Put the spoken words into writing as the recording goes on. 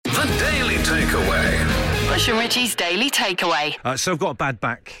Takeaway. Bush and Richie's Daily Takeaway. So I've got a bad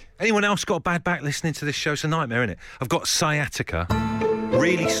back. Anyone else got a bad back listening to this show? It's a nightmare, isn't it? I've got sciatica.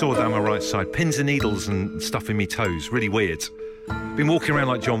 Really sore down my right side. Pins and needles and stuff in me toes. Really weird. Been walking around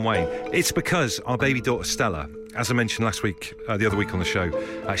like John Wayne. It's because our baby daughter Stella, as I mentioned last week, the other week on the show,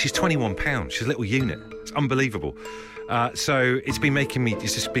 she's 21 pounds. She's a little unit. It's unbelievable. So it's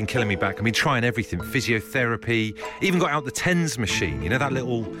just been killing me back. I've been trying everything, physiotherapy, even got out the TENS machine, you know, that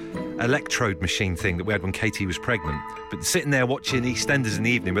little electrode machine thing that we had when Katie was pregnant. But sitting there watching EastEnders in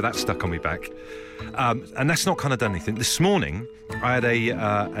the evening with that stuck on my back. And that's not kind of done anything. This morning, I had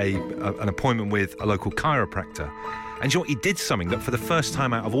an appointment with a local chiropractor. And you know what? He did something that for the first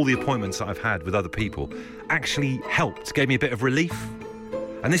time out of all the appointments that I've had with other people actually helped, gave me a bit of relief.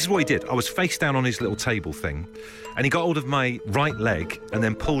 And this is what he did. I was face down on his little table thing, and he got hold of my right leg and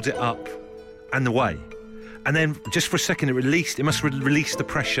then pulled it up and away. And then just for a second it must release the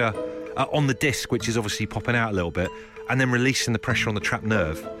pressure on the disc, which is obviously popping out a little bit, and then releasing the pressure on the trapped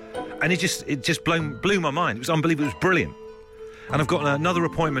nerve. And it just blew my mind. It was unbelievable. It was brilliant. And I've got another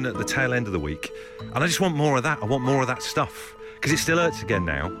appointment at the tail end of the week, and I just want more of that. I want more of that stuff. Because it still hurts again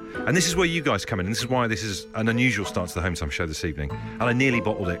now. And this is where you guys come in. And this is why this is an unusual start to the Home Time Show this evening. And I nearly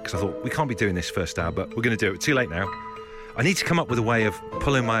bottled it because I thought, we can't be doing this first hour, but we're going to do it. Too late now. I need to come up with a way of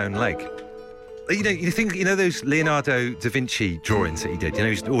pulling my own leg. You know, you think, you know those Leonardo da Vinci drawings that he did? You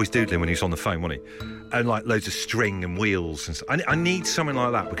know, he was always doodling when he was on the phone, wasn't he? And like loads of string and wheels and stuff. I need something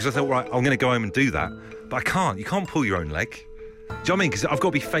like that because I thought, right, I'm going to go home and do that. But I can't. You can't pull your own leg. Do you know what I mean? Because I've got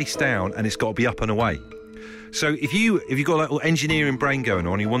to be face down and it's got to be up and away. So if you've got like a little engineering brain going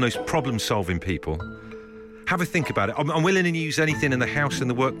on, you're one of those problem-solving people, have a think about it. I'm willing to use anything in the house, in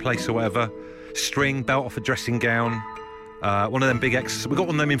the workplace or whatever. String, belt off a dressing gown, one of them big we've got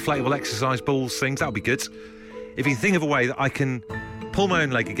one of them inflatable exercise balls things, that'll be good. If you can think of a way that I can pull my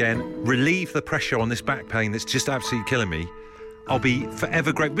own leg again, relieve the pressure on this back pain that's just absolutely killing me, I'll be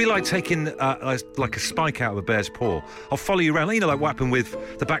forever grateful. It'll be like taking like a spike out of a bear's paw. I'll follow you around, you know, like what happened with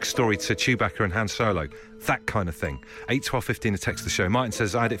the backstory to Chewbacca and Han Solo. That kind of thing. 8 12 15 to text the show. Martin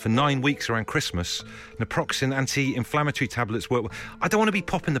says, I had it for 9 weeks around Christmas. Naproxen anti-inflammatory tablets work. I don't want to be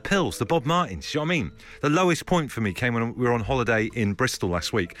popping the pills, the Bob Martens. Do you know what I mean? The lowest point for me came when we were on holiday in Bristol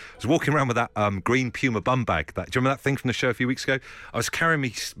last week. I was walking around with that green Puma bum bag. Do you remember that thing from the show a few weeks ago? I was carrying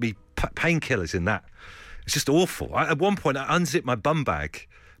me painkillers in that. It's just awful. At one point, I unzipped my bum bag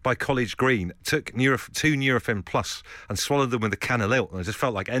by College Green, took 2 Nurofen Plus and swallowed them with a can of Lilt, and I just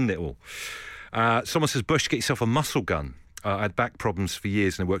felt like ending it all. Someone says, Bush, get yourself a muscle gun. I had back problems for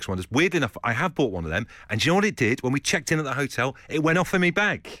years and it works wonders. Weird enough, I have bought one of them, and do you know what it did? When we checked in at the hotel, it went off in my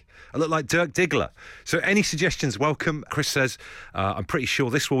bag. I look like Dirk Diggler. So any suggestions, welcome. Chris says, I'm pretty sure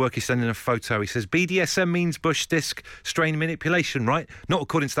this will work. He's sending a photo. He says, BDSM means Bush disc strain manipulation, right? Not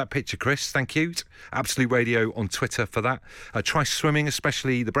according to that picture, Chris. Thank you. Absolute Radio on Twitter for that. Try swimming,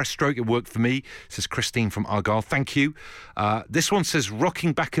 especially the breaststroke. It worked for me, says Christine from Argyle. Thank you. This one says,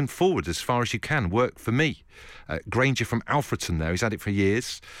 rocking back and forward as far as you can. Work for me. Granger from Alfreton there. He's had it for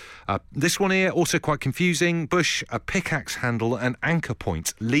years. This one here, also quite confusing. Bush, a pickaxe handle and anchor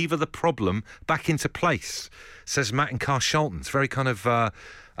point. Lever the problem back into place, says Matt in Carshalton. It's very kind of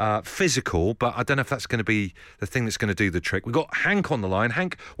physical, but I don't know if that's going to be the thing that's going to do the trick. We've got Hank on the line.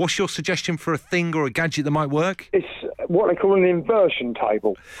 Hank, what's your suggestion for a thing or a gadget that might work? It's what they call an inversion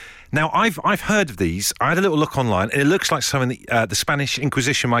table. Now, I've heard of these. I had a little look online, and it looks like something that the Spanish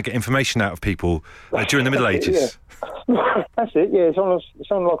Inquisition might get information out of people during the Middle Ages. Yeah. That's it, yeah. It's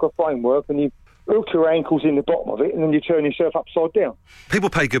on like a framework, and you hook your ankles in the bottom of it, and then you turn yourself upside down. People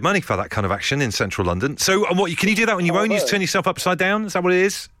pay good money for that kind of action in central London. So what, can you do that on your own? You just turn yourself upside down? Is that what it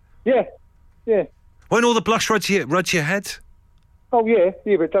is? Yeah. Won't all the blush rub to your head? Oh, yeah,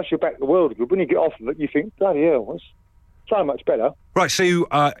 but it does your back the world good. When you get off of it, you think, bloody hell, it's so much better. Right, so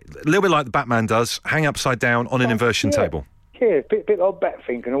a little bit like the Batman does, hang upside down on an inversion table. Yeah, bit of bat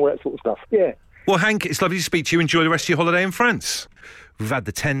thinking and all that sort of stuff, yeah. Well, Hank, it's lovely to speak to you. Enjoy the rest of your holiday in France. We've had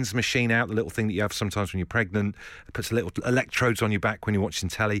the TENS machine out, the little thing that you have sometimes when you're pregnant. It puts little electrodes on your back when you're watching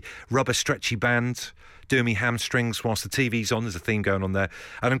telly. Rubber stretchy band, doing me hamstrings whilst the TV's on. There's a theme going on there.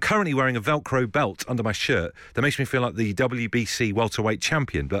 And I'm currently wearing a Velcro belt under my shirt that makes me feel like the WBC welterweight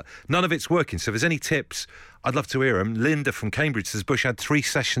champion, but none of it's working. So if there's any tips, I'd love to hear them. Linda from Cambridge says Bush had 3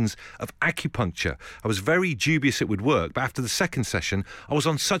 sessions of acupuncture. I was very dubious it would work, but after the second session, I was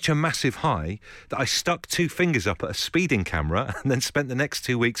on such a massive high that I stuck 2 fingers up at a speeding camera and then spent the next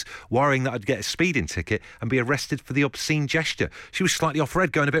 2 weeks worrying that I'd get a speeding ticket and be arrested for the obscene gesture. She was slightly off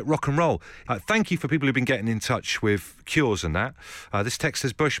red, going a bit rock and roll. Thank you for people who've been getting in touch with cures and that. This text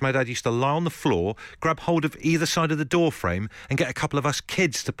says, Bush, my dad used to lie on the floor, grab hold of either side of the door frame and get a couple of us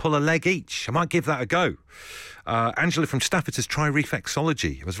kids to pull a leg each. I might give that a go. Angela from Stafford says, try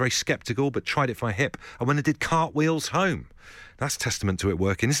reflexology. I was very sceptical, but tried it for my hip. And when I did cartwheels home. That's testament to it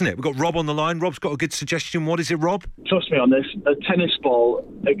working, isn't it? We've got Rob on the line. Rob's got a good suggestion. What is it, Rob? Trust me on this. A tennis ball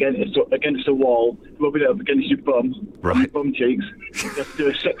against a wall, rubbing it up against your bum, right, your bum cheeks. You have to do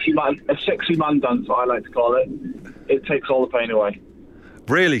a sexy man dance, what I like to call it. It takes all the pain away.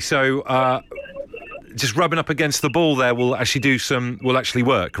 Really? So just rubbing up against the ball there will actually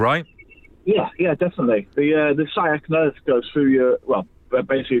work, right? Yeah, definitely. The sciatic nerve goes through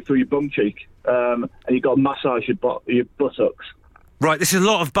basically through your bum cheek, and you've got to massage your buttocks. Right, this is a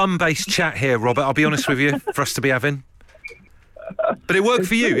lot of bum-based chat here, Robert, I'll be honest with you, for us to be having. But it worked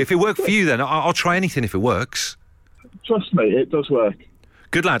for you. If it worked for you, then I'll try anything if it works. Trust me, it does work.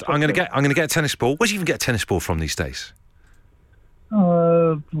 Good lad. I'm going to get a tennis ball. Where do you even get a tennis ball from these days? Do you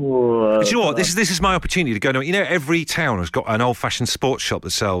know what? This is my opportunity to go to. You know, every town has got an old-fashioned sports shop that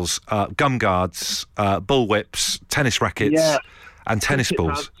sells gum guards, bullwhips, tennis rackets, and tennis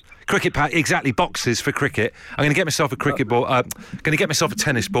balls. Cricket pad, exactly. Boxes for cricket. I'm going to get myself a cricket ball. Going to get myself a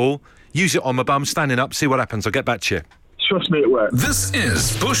tennis ball. Use it on my bum, standing up. See what happens. I'll get back to you. Trust me, it works. This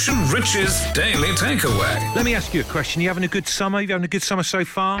is Bush and Rich's Daily Takeaway. Let me ask you a question. You having a good summer? You having a good summer so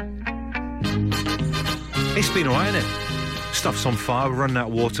far? It's been all right, isn't it? Stuff's on fire, we're running out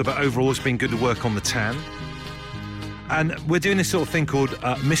of water, but overall it's been good to work on the tan. And we're doing this sort of thing called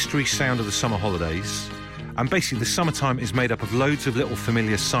Mystery Sound of the Summer Holidays. And basically the summertime is made up of loads of little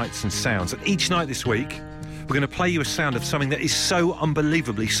familiar sights and sounds. And each night this week, we're going to play you a sound of something that is so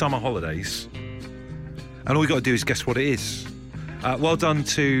unbelievably summer holidays. And all you got to do is guess what it is. Well done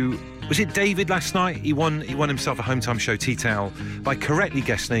to... Was it David last night? He won himself a Home Time Show tea towel by correctly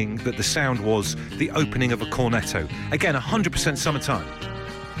guessing that the sound was the opening of a cornetto. Again, 100% summertime.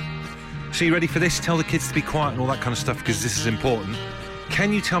 So you ready for this? Tell the kids to be quiet and all that kind of stuff because this is important.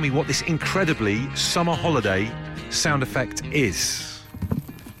 Can you tell me what this incredibly summer holiday sound effect is?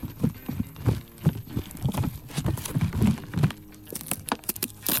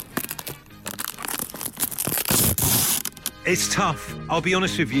 It's tough. I'll be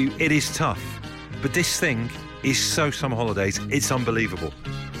honest with you, it is tough. But this thing is so summer holidays, it's unbelievable.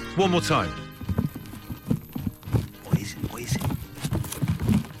 One more time. What is it? What is it?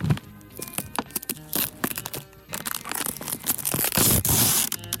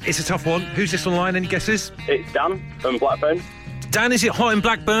 It's a tough one. Who's this online? Any guesses? It's Dan from Blackburn. Dan, is it hot in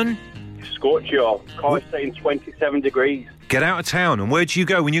Blackburn? Scorchio. Car's saying 27 degrees. Get out of town. And where do you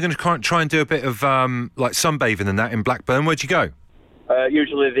go when you're going to try and do a bit of like sunbathing and that in Blackburn? Where'd you go?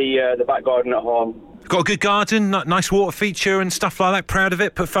 Usually the back garden at home. Got a good garden, nice water feature and stuff like that. Proud of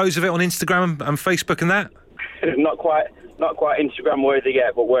it. Put photos of it on Instagram and Facebook and that. Not quite Instagram worthy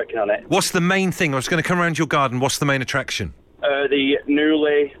yet, but working on it. What's the main thing? I was going to come around your garden. What's the main attraction? The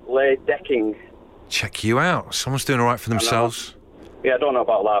newly laid decking. Check you out. Someone's doing all right for themselves. Yeah, I don't know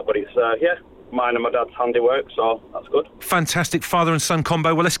about that, but it's mine and my dad's handiwork, so that's good. Fantastic father and son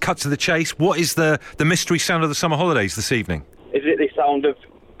combo. Well, let's cut to the chase. What is the mystery sound of the summer holidays this evening? Is it the sound of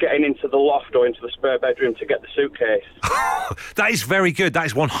getting into the loft or into the spare bedroom to get the suitcase? That is very good. That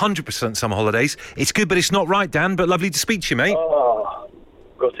is 100% summer holidays. It's good, but it's not right, Dan, but lovely to speak to you, mate. Oh,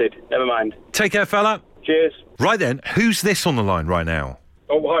 gutted. Never mind. Take care, fella. Cheers. Right then, who's this on the line right now?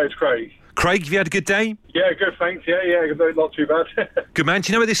 Oh, hi, it's Craig. Craig, have you had a good day? Yeah, good, thanks. Yeah, not too bad. Good man.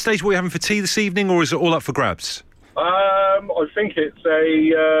 Do you know at this stage what we're having for tea this evening, or is it all up for grabs? I think it's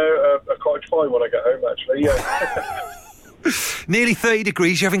a cottage pie when I get home, actually, yeah. Nearly 30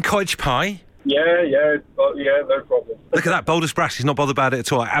 degrees, you're having cottage pie? Yeah, no problem. Look at that, bold as brass, he's not bothered about it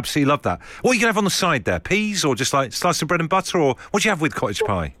at all. I absolutely love that. What are you going to have on the side there? Peas, or just like slice of bread and butter, or what do you have with cottage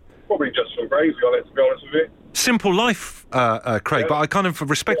pie? Probably just some gravy on it, to be honest with you. Simple life, Craig, but I kind of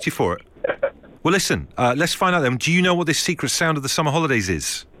respect you for it. Well, listen, let's find out then. Do you know what this secret sound of the summer holidays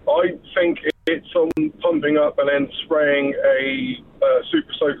is? I think it's pumping up and then spraying a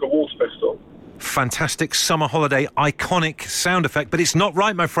super soaker water pistol. Fantastic summer holiday, iconic sound effect, but it's not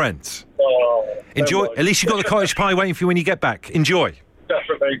right, my friends. Oh, enjoy. At least you've got the cottage pie waiting for you when you get back. Enjoy.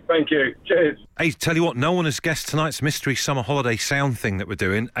 Definitely. Thank you. Cheers. Hey, tell you what, no one has guessed tonight's mystery summer holiday sound thing that we're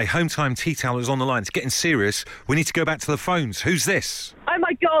doing. A Home Time tea towel is on the line. It's getting serious. We need to go back to the phones. Who's this? Oh,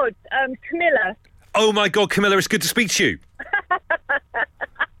 my God. Camilla. Oh my God, Camilla, it's good to speak to you.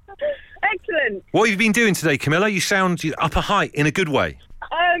 Excellent. What have you been doing today, Camilla? You sound up a height in a good way.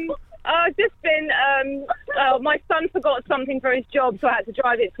 I've just been. My son forgot something for his job, so I had to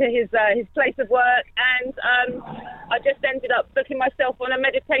drive it to his place of work, and I just ended up booking myself on a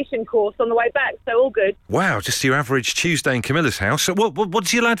meditation course on the way back. So all good. Wow, just your average Tuesday in Camilla's house. So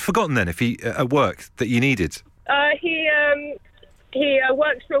what's your lad forgotten then? If he at work that you needed? He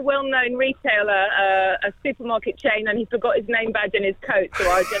works for a well-known retailer, a supermarket chain, and he forgot his name badge in his coat. So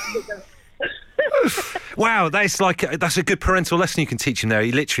I just. Wow, that's a good parental lesson you can teach him there.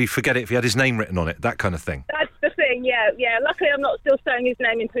 He'd literally forget it if he had his name written on it, that kind of thing. That's the thing, yeah. Luckily, I'm not still sewing his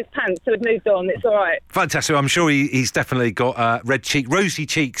name into his pants, so we've moved on. It's all right. Fantastic. I'm sure he's definitely got rosy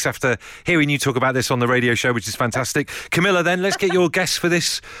cheeks after hearing you talk about this on the radio show, which is fantastic. Camilla, then, let's get your guess for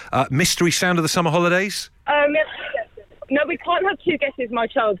this mystery sound of the summer holidays. No, we can't have two guesses, my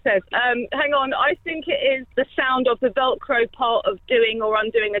child says. Hang on, I think it is the sound of the Velcro part of doing or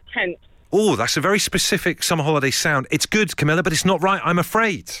undoing a tent. Oh, that's a very specific summer holiday sound. It's good, Camilla, but it's not right, I'm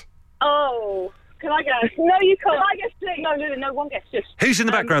afraid. Oh, can I guess? No, you can't. Can I guess, please? No, one guess, just. Who's in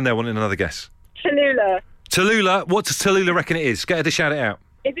the background there wanting another guess? Tallulah. Tallulah, what does Tallulah reckon it is? Get her to shout it out.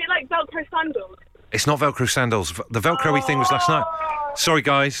 Is it like Velcro sandals? It's not Velcro sandals. The Velcro-y thing was last night. Sorry,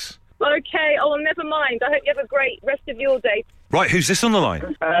 guys. Okay, never mind. I hope you have a great rest of your day. Right, who's this on the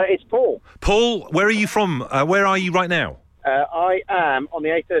line? It's Paul. Paul, where are you from? Where are you right now? I am on the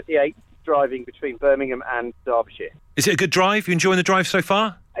A38 driving between Birmingham and Derbyshire. Is it a good drive? You enjoying the drive so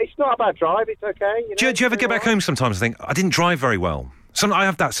far? It's not a bad drive, it's okay. Do you ever get back home sometimes and think, I didn't drive very well? I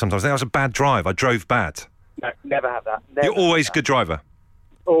have that sometimes. I think that was a bad drive. I drove bad. No, never have that. You're always a good driver.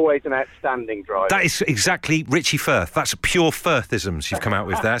 Always an outstanding driver. That is exactly Richie Firth. That's pure Firthisms you've come out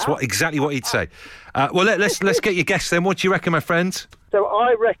with there. That's exactly what he'd say. Well, let's get your guess then. What do you reckon, my friend? So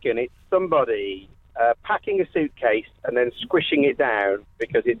I reckon it's somebody packing a suitcase and then squishing it down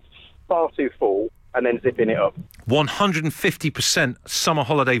because it's far too full and then zipping it up. 150% summer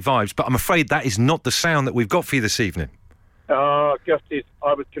holiday vibes, but I'm afraid that is not the sound that we've got for you this evening. Oh, gutted.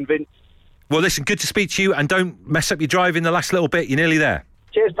 I was convinced. Well, listen, good to speak to you, and don't mess up your driving the last little bit. You're nearly there.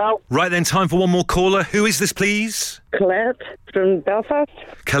 Cheers, pal. Right then, time for one more caller. Who is this, please? Colette from Belfast.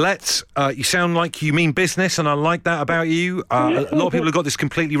 Colette, you sound like you mean business, and I like that about you. A lot of people have got this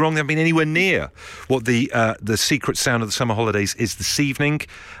completely wrong. They haven't been anywhere near what the secret sound of the summer holidays is this evening.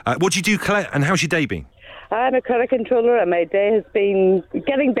 What do you do, Colette, and how's your day been? I'm a credit controller, and my day has been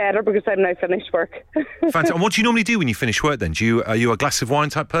getting better because I'm now finished work. Fantastic. And what do you normally do when you finish work then? Are you a glass of wine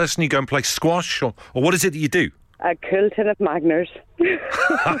type person? You go and play squash, or what is it that you do? A cool tin of Magners.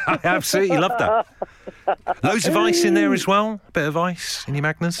 I absolutely love that. Loads of ice in there as well? A bit of ice in your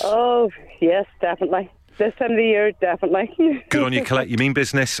Magners? Oh, yes, definitely. This time of the year, definitely. Good on you, Colette. You mean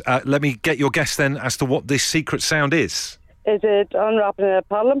business. Let me get your guess then as to what this secret sound is. Is it unwrapping a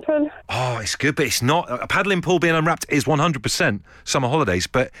paddling pool? Oh, it's good, but it's not. A paddling pool being unwrapped is 100% summer holidays,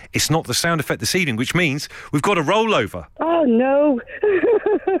 but it's not the sound effect this evening, which means we've got a rollover. Oh, no.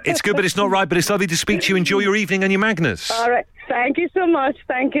 It's good, but it's not right, but it's lovely to speak to you. Enjoy your evening and your Magners. All right. Thank you so much.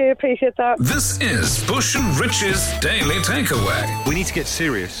 Thank you. Appreciate that. This is Bush and Rich's Daily Takeaway. We need to get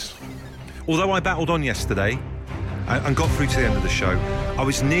serious. Although I battled on yesterday and got through to the end of the show, I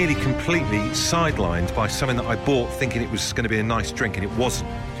was nearly completely sidelined by something that I bought thinking it was going to be a nice drink, and it wasn't.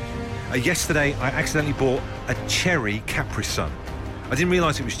 Yesterday, I accidentally bought a cherry Capri Sun. I didn't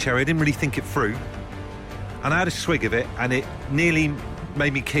realise it was cherry. I didn't really think it through. And I had a swig of it, and it nearly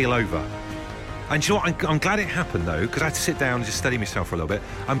made me keel over. And you know what? I'm glad it happened, though, because I had to sit down and just steady myself for a little bit.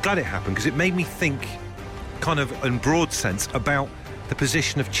 I'm glad it happened because it made me think, kind of in broad sense, about the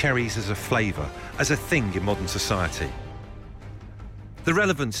position of cherries as a flavour, as a thing in modern society. The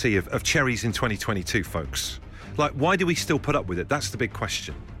relevancy of cherries in 2022, folks. Like, why do we still put up with it? That's the big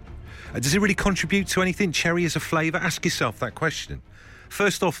question. Does it really contribute to anything, cherry as a flavour? Ask yourself that question.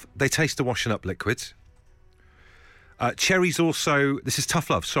 First off, they taste a washing up liquid. Cherries also, this is tough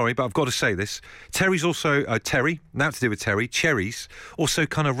love, sorry, but I've got to say this. Cherries also, now to do with cherries also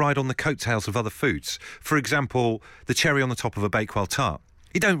kind of ride on the coattails of other foods. For example, the cherry on the top of a Bakewell tart.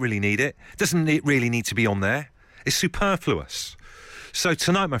 You don't really need it. Doesn't it really need to be on there? It's superfluous. So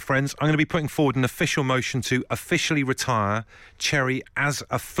tonight, my friends, I'm going to be putting forward an official motion to officially retire cherry as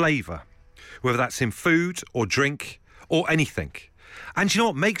a flavour, whether that's in food or drink or anything. And you know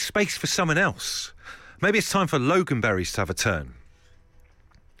what? Make space for someone else. Maybe it's time for Loganberries to have a turn.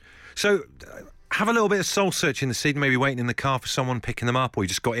 So have a little bit of soul searching this evening, maybe waiting in the car for someone picking them up, or you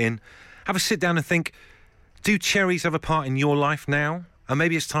just got in. Have a sit down and think, do cherries have a part in your life now? And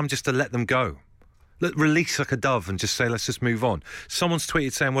maybe it's time just to let them go. Release like a dove and just say, let's just move on. Someone's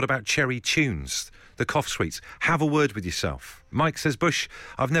tweeted saying, what about cherry tunes? The cough sweets. Have a word with yourself. Mike says, Bush,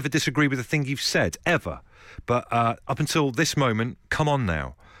 I've never disagreed with a thing you've said, ever. But up until this moment, come on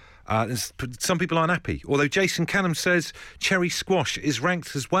now. Some people aren't happy. Although Jason Canham says cherry squash is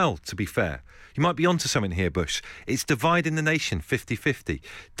ranked as well, to be fair. You might be onto something here, Bush. It's dividing the nation 50-50.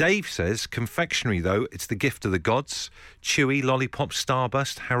 Dave says confectionery, though, it's the gift of the gods. Chewy, lollipop,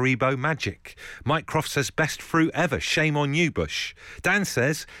 Starburst, Haribo, magic. Mike Croft says best fruit ever. Shame on you, Bush. Dan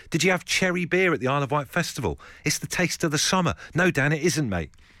says, did you have cherry beer at the Isle of Wight Festival? It's the taste of the summer. No, Dan, it isn't,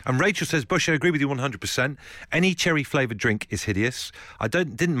 mate. And Rachel says, Bush, I agree with you 100%. Any cherry-flavoured drink is hideous. I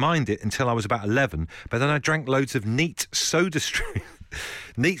didn't mind it until I was about 11, but then I drank loads of neat soda stream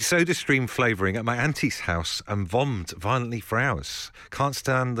flavouring at my auntie's house and vommed violently for hours. Can't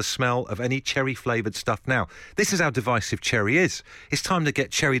stand the smell of any cherry-flavoured stuff now. This is how divisive cherry is. It's time to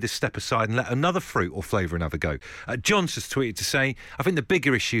get cherry to step aside and let another fruit or flavouring have a go. John's just tweeted to say, I think the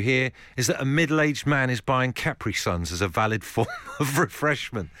bigger issue here is that a middle-aged man is buying Capri Suns as a valid form of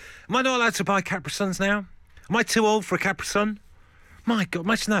refreshment. Am I not allowed to buy Capri Suns now? Am I too old for a Capri Sun? My God,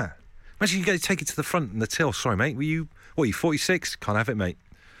 imagine that. Imagine you go take it to the front in the till. Sorry, mate, were you 46? Can't have it, mate.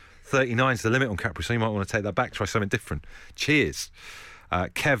 39's the limit on Capri, so you might want to take that back, try something different. Cheers.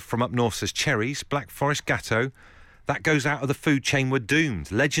 Kev from up north says cherries, Black Forest Gatto. That goes out of the food chain, we're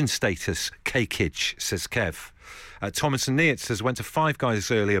doomed. Legend status, cakeage, says Kev. Thomas and Neat says, went to Five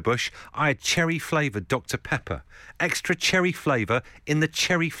Guys earlier, Bush. I had cherry-flavoured Dr. Pepper. Extra cherry flavour in the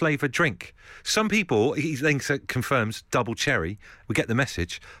cherry-flavoured drink. Some people, he then confirms, double cherry. We get the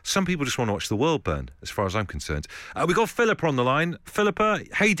message. Some people just want to watch the world burn, as far as I'm concerned. We've got Philippa on the line. Philippa,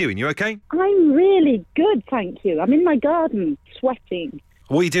 how you doing? You okay? I'm really good, thank you. I'm in my garden, sweating.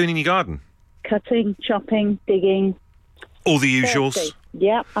 What are you doing in your garden? Cutting, chopping, digging. All the usuals? Thirsty.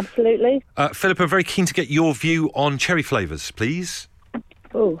 Yeah, absolutely. Philippa, very keen to get your view on cherry flavours, please.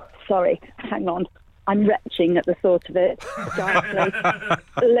 Oh, sorry. Hang on. I'm retching at the thought of it. Ghastly.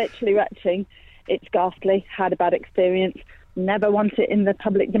 Literally retching. It's ghastly. Had a bad experience. Never want it in the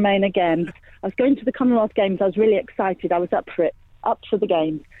public domain again. I was going to the Commonwealth Games. I was really excited. I was up for it. Up for the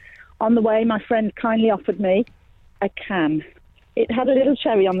Games. On the way, my friend kindly offered me a can. It had a little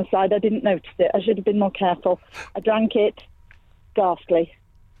cherry on the side. I didn't notice it. I should have been more careful. I drank it. Ghastly.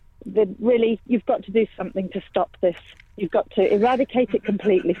 Really, you've got to do something to stop this. You've got to eradicate it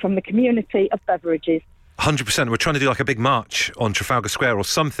completely from the community of beverages. 100%. We're trying to do like a big march on Trafalgar Square or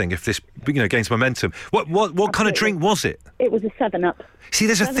something if this, gains momentum. What kind of drink was it? It was a 7-Up. See,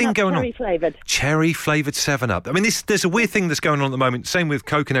 there's a thing going on. Cherry-flavoured. Cherry-flavoured 7-Up. I mean, there's a weird thing that's going on at the moment, same with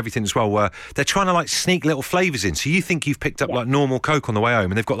Coke and everything as well, where they're trying to, sneak little flavours in. So you think you've picked up, normal Coke on the way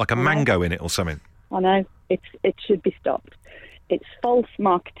home and they've got, a mango in it or something. I know. It should be stopped. It's false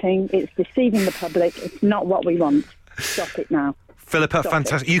marketing. It's deceiving the public. It's not what we want. Stop it now. Philippa,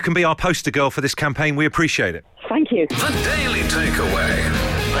 fantastic. You can be our poster girl for this campaign. We appreciate it. Thank you. The Daily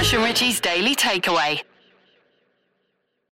Takeaway. Bush and Richie's Daily Takeaway.